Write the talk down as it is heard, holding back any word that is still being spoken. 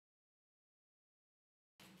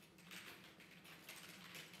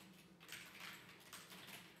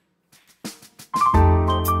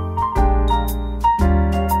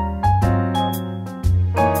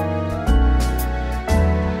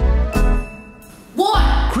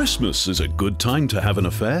Christmas is a good time to have an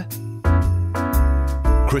affair.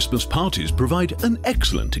 Christmas parties provide an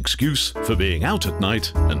excellent excuse for being out at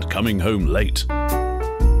night and coming home late.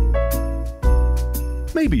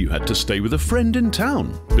 Maybe you had to stay with a friend in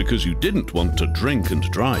town because you didn't want to drink and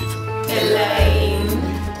drive. Elaine!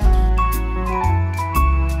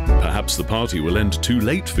 Perhaps the party will end too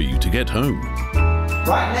late for you to get home.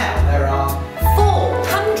 Right now there are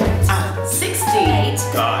 468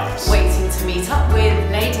 guys waiting to meet up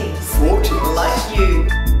with ladies 40 like you.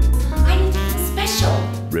 I need special.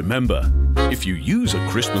 Remember, if you use a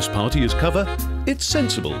Christmas party as cover, it's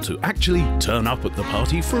sensible to actually turn up at the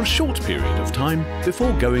party for a short period of time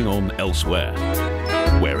before going on elsewhere.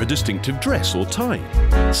 Wear a distinctive dress or tie.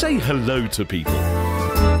 Say hello to people.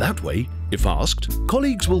 That way, if asked,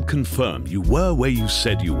 colleagues will confirm you were where you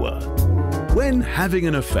said you were. When having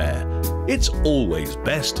an affair, it's always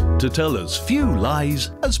best to tell as few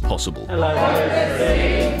lies as possible. Fuck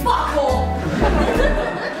off!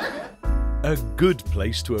 A good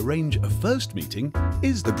place to arrange a first meeting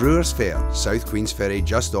is The Brewers Fayre, South Queensferry,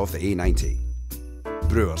 just off the A90.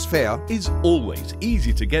 Brewers Fayre is always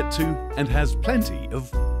easy to get to and has plenty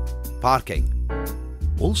of parking.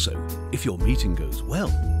 Also, if your meeting goes well,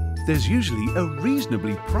 there's usually a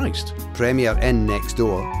reasonably priced Premier Inn next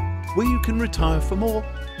door. where you can retire for more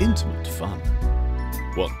intimate fun.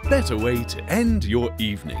 What better way to end your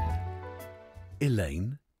evening?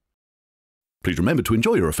 Elaine? Please remember to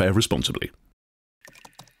enjoy your affair responsibly.